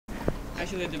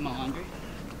Actually, I did my laundry.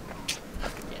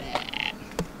 Yeah.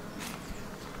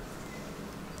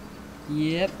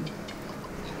 Yep.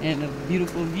 And a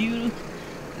beautiful view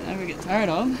that I never get tired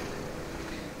of.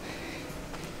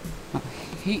 I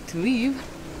hate to leave.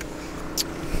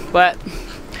 But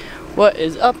what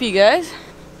is up, you guys?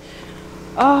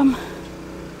 I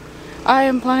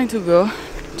am planning to go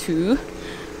to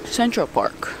Central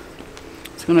Park.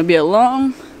 It's gonna be a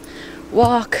long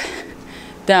walk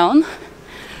down,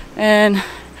 and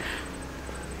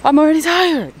I'm already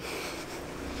tired.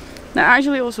 Now, I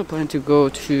actually also plan to go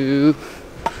to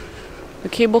the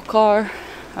cable car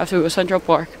after we go to Central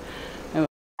Park.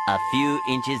 A few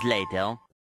inches later.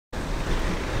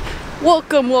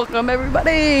 Welcome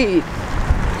everybody!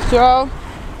 So,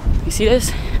 you see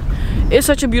this? It's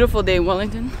such a beautiful day in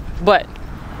Wellington, but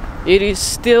it is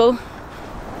still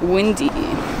windy.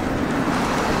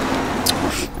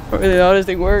 Not really how this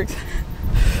thing works.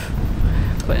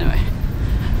 But anyway.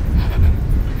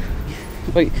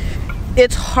 But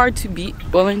it's hard to beat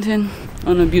Wellington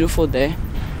on a beautiful day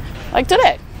like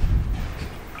today.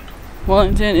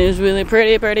 Wellington is really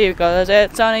pretty because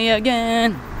it's sunny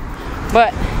again.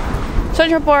 But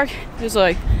Central Park is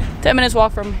like 10 minutes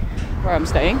walk from where I'm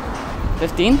staying.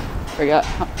 15. Forgot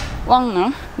how long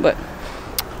now, but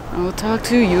I will talk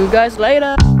to you guys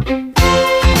later.